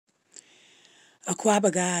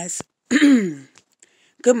Aquaba guys,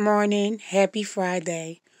 good morning, happy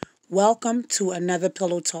Friday. Welcome to another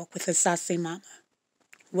Pillow Talk with Asase Mama.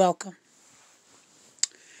 Welcome.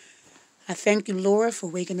 I thank you, Laura, for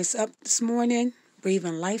waking us up this morning,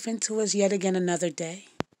 breathing life into us yet again another day.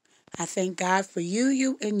 I thank God for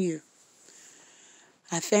you, and you.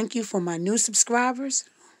 I thank you for my new subscribers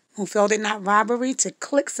who felt it not robbery to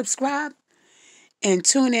click subscribe and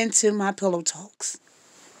tune into my Pillow Talks.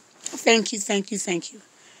 Thank you.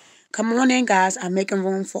 Come on in, guys. I'm making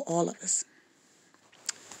room for all of us.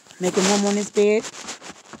 Making room on this bed.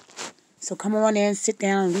 So come on in, sit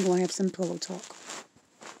down, and we're going to have some pillow talk.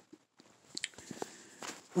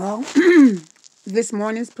 Well, this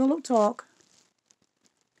morning's pillow talk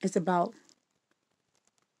is about,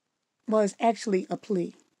 well, it's actually a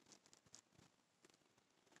plea.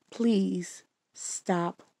 Please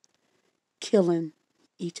stop killing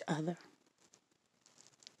each other.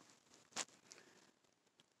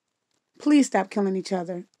 Please stop killing each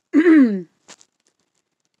other. The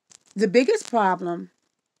biggest problem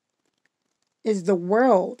is the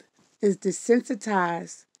world is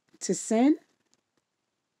desensitized to sin,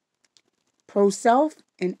 pro-self,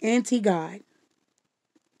 and anti-God.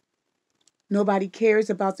 Nobody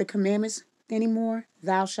cares about the commandments anymore.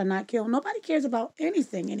 Thou shalt not kill. Nobody cares about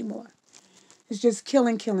anything anymore. It's just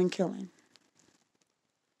killing.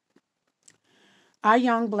 Our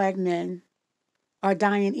young black men are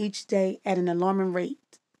dying each day at an alarming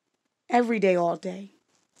rate. Every day, all day.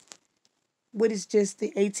 What is just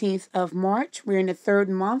the 18th of March? We're in the third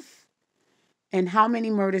month. And how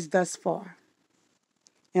many murders thus far?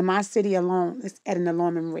 In my city alone, it's at an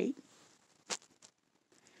alarming rate.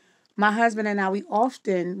 My husband and I, we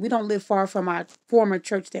don't live far from our former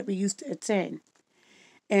church that we used to attend.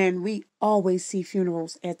 And we always see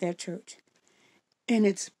funerals at that church. And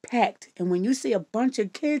it's packed. And when you see a bunch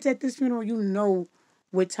of kids at this funeral, you know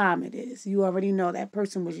what time it is. You already know that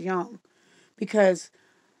person was young. Because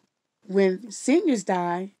when seniors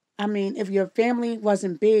die, I mean, if your family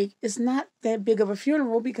wasn't big, it's not that big of a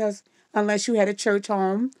funeral because unless you had a church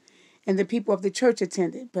home and the people of the church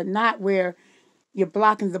attended, but not where you're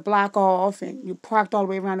blocking the block off and you parked all the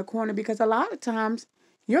way around the corner because a lot of times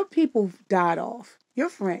your people died off, your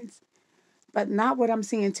friends, but not what I'm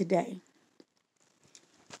seeing today.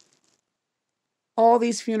 All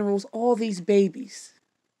these funerals, all these babies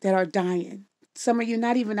that are dying. Some of you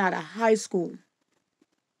not even out of high school.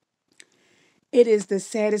 It is the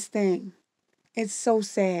saddest thing. It's so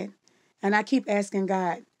sad. And I keep asking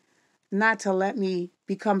God not to let me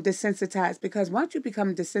become desensitized because once you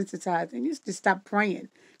become desensitized, then you just stop praying.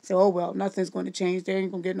 Say, oh, well, nothing's going to change. They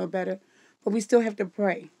ain't going to get no better. But we still have to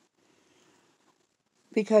pray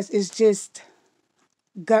because it's just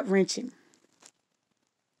gut-wrenching.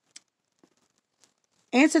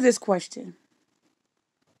 Answer this question.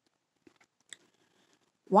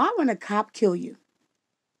 Why when a cop kill you,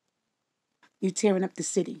 you tearing up the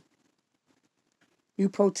city? You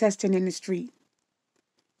protesting in the street.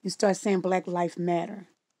 You start saying Black Lives Matter.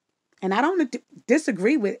 And I don't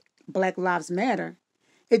disagree with Black Lives Matter.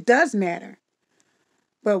 It does matter.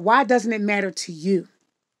 But why doesn't it matter to you?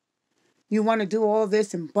 You want to do all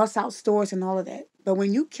this and bust out stores and all of that. But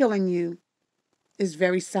when you killing you, it's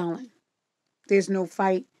very silent. There's no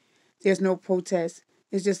fight. There's no protest.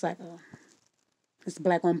 It's just like, oh, it's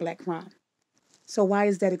black on black crime. So why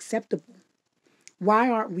is that acceptable? Why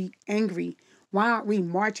aren't we angry? Why aren't we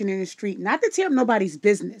marching in the street? Not to tear up nobody's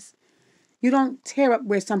business. You don't tear up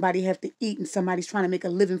where somebody have to eat and somebody's trying to make a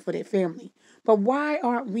living for their family. But why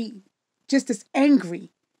aren't we just as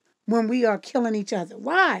angry when we are killing each other?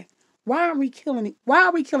 Why? Why are we killing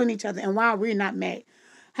each other and why are we not mad?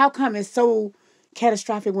 How come it's so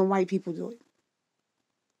catastrophic when white people do it?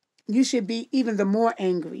 You should be even the more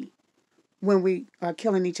angry when we are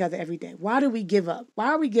killing each other every day. Why do we give up? Why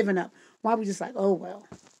are we giving up? Why are we just like, oh, well.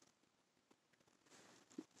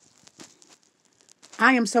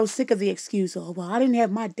 I am so sick of the excuse, oh, well, I didn't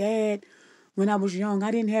have my dad when I was young.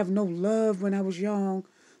 I didn't have no love when I was young.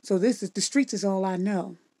 So the streets is all I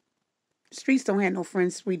know. The streets don't have no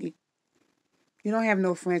friends, sweetie. You don't have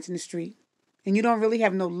no friends in the street. And you don't really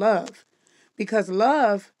have no love. Because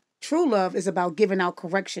love, true love, is about giving out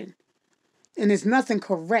correction. And there's nothing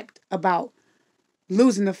correct about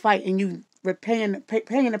losing the fight and you paying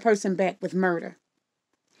the person back with murder.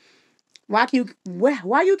 Why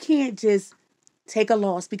you can't just take a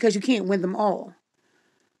loss because you can't win them all?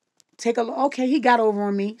 Okay, he got over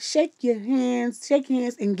on me. Shake hands,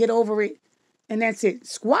 and get over it. And that's it.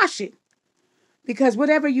 Squash it. Because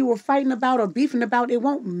whatever you were fighting about or beefing about, it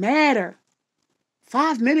won't matter.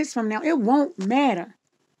 5 minutes from now, it won't matter.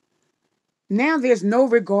 Now there's no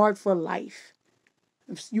regard for life.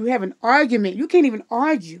 If you have an argument, you can't even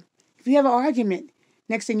argue. If you have an argument,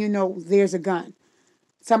 next thing you know, there's a gun.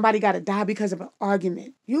 Somebody got to die because of an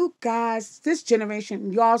argument. You guys, this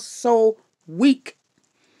generation, y'all so weak.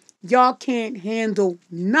 Y'all can't handle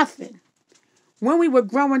nothing. When we were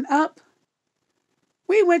growing up,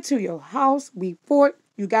 we went to your house, we fought,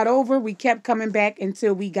 you got over, we kept coming back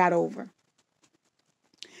until we got over.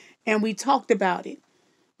 And we talked about it.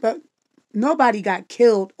 But nobody got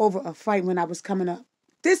killed over a fight when I was coming up.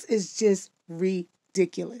 This is just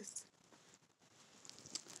ridiculous.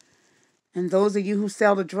 And those of you who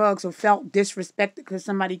sell the drugs or felt disrespected because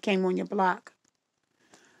somebody came on your block,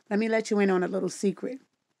 let me let you in on a little secret.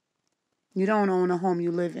 You don't own a home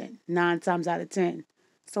you live in, 9 times out of 10.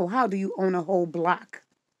 So how do you own a whole block?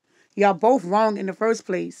 Y'all both wrong in the first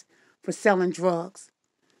place for selling drugs.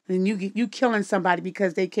 And you killing somebody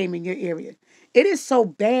because they came in your area. It is so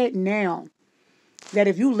bad now that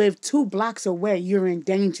if you live 2 blocks away, you're in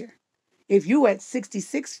danger. If you at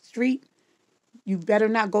 66th Street, you better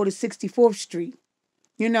not go to 64th Street.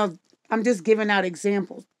 You know, I'm just giving out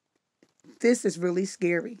examples. This is really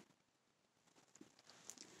scary.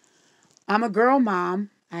 I'm a girl mom.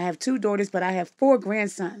 I have 2 daughters, but I have 4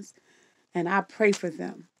 grandsons. And I pray for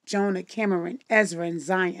them. Jonah, Cameron, Ezra, and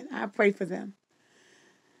Zion. I pray for them.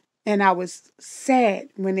 And I was sad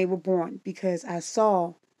when they were born because I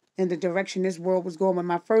saw in the direction this world was going. When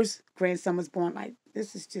my first grandson was born, like,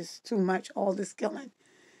 this is just too much, all this killing.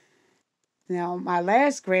 Now, my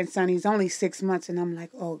last grandson, he's only 6 months, and I'm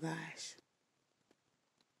like, oh, gosh.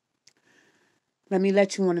 Let me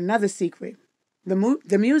let you on another secret.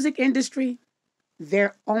 The music industry,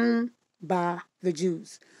 they're owned by the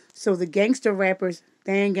Jews. So the gangster rappers,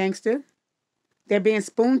 they ain't gangster. They're being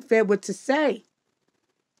spoon-fed what to say.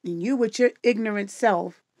 And you with your ignorant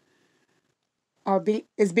self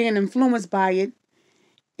is being influenced by it,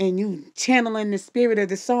 and you channeling the spirit of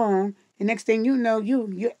the song, and next thing you know,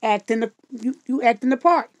 you're acting the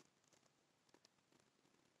part.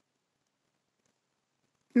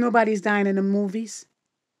 Nobody's dying in the movies.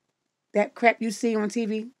 That crap you see on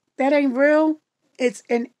TV, that ain't real. It's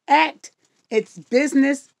an act. It's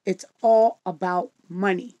business. It's all about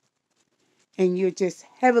money. And you're just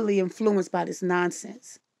heavily influenced by this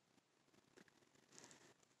nonsense.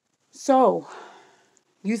 So,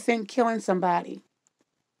 you think killing somebody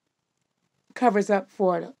covers up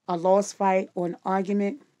for a lost fight or an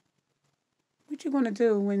argument? What you going to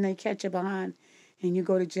do when they catch you behind and you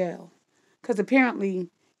go to jail? Because apparently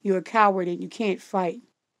you're a coward and you can't fight.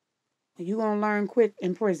 You're going to learn quick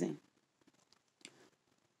in prison.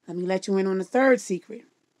 Let me let you in on the third secret.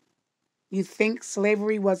 You think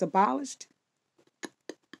slavery was abolished?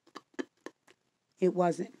 It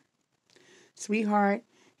wasn't. Sweetheart,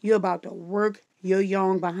 you're about to work your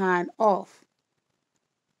young behind off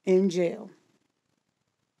in jail.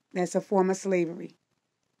 That's a form of slavery.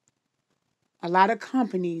 A lot of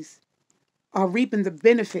companies are reaping the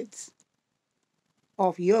benefits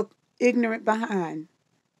of your ignorant behind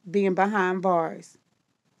being behind bars.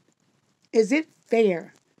 Is it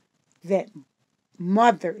fair that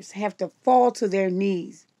mothers have to fall to their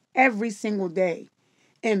knees every single day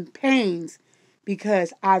in pains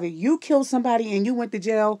because either you killed somebody and you went to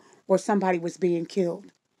jail or somebody was being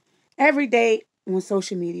killed? Every day on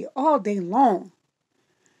social media, all day long.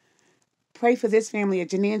 Pray for this family. A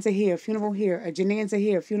Jananza here, funeral here. A Jananza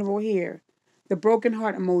here, funeral here. The broken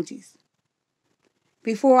heart emojis.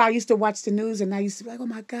 Before, I used to watch the news and I used to be like, oh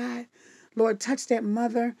my God, Lord, touch that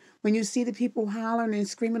mother. When you see the people hollering and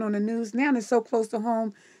screaming on the news, now it's so close to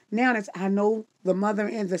home. Now it's, I know the mother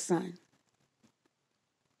and the son.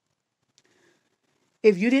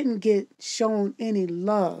 If you didn't get shown any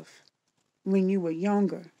love when you were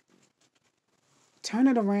younger, turn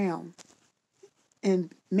it around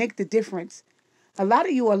and make the difference. A lot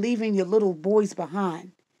of you are leaving your little boys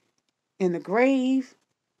behind in the grave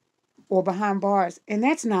or behind bars, and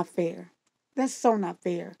that's not fair. That's so not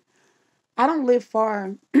fair. I don't live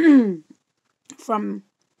far from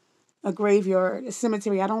a graveyard, a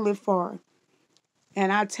cemetery. I don't live far.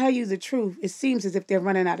 And I'll tell you the truth, it seems as if they're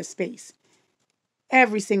running out of space.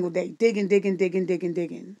 Every single day, digging, digging, digging, digging,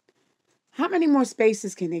 digging. How many more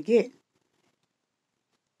spaces can they get?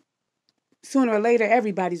 Sooner or later,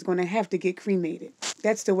 everybody's going to have to get cremated.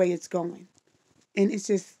 That's the way it's going. And it's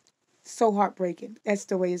just so heartbreaking. That's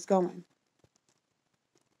the way it's going.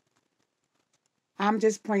 I'm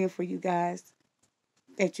just praying for you guys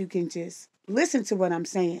that you can just listen to what I'm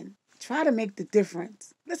saying. Try to make the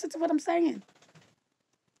difference. Listen to what I'm saying.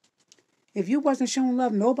 If you wasn't shown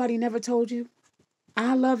love, nobody never told you,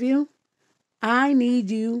 I love you, I need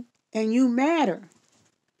you, and you matter.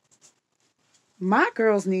 My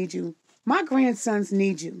girls need you. My grandsons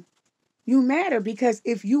need you. You matter because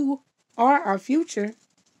if you are our future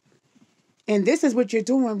and this is what you're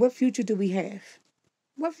doing, what future do we have?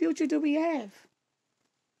 What future do we have?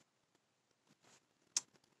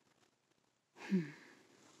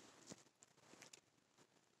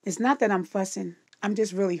 It's not that I'm fussing. I'm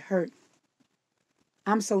just really hurt.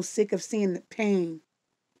 I'm so sick of seeing the pain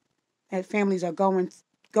that families are going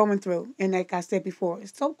through. And like I said before,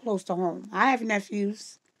 it's so close to home. I have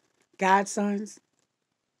nephews, godsons.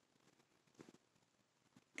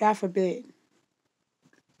 God forbid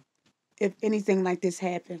if anything like this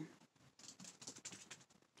happened.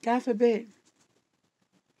 God forbid.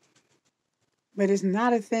 But it's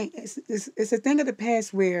not a thing. It's a thing of the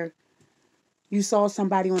past where you saw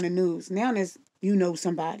somebody on the news. Now it's you know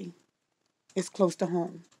somebody. It's close to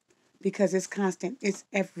home because it's constant. It's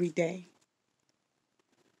every day.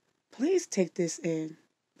 Please take this in.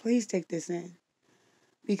 Please take this in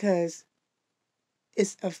because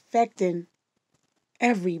it's affecting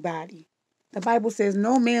everybody. The Bible says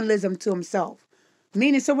no man lives unto himself.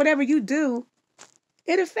 Meaning, so whatever you do,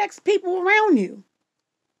 it affects people around you.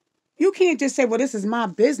 You can't just say, well, this is my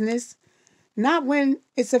business. Not when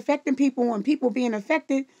it's affecting people and people being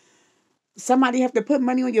affected. Somebody have to put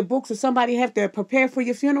money on your books or somebody have to prepare for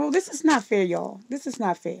your funeral. This is not fair, y'all. This is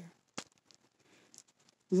not fair.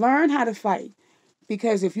 Learn how to fight.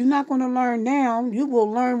 Because if you're not going to learn now, you will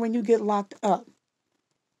learn when you get locked up.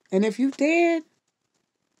 And if you dead,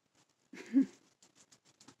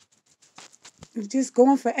 it's just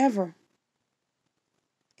going forever.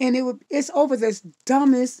 And it's over this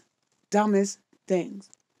dumbest things.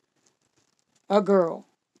 A girl,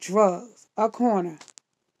 drugs, a corner,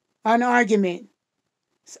 an argument,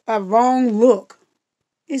 a wrong look.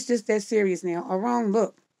 It's just that serious now. A wrong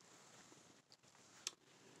look.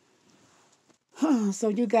 So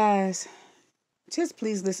you guys, just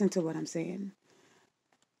please listen to what I'm saying.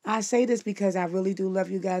 I say this because I really do love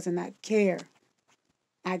you guys and I care.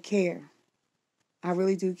 I care. I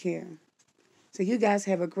really do care. So you guys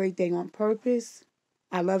have a great day on purpose.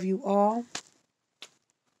 I love you all.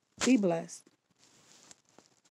 Be blessed.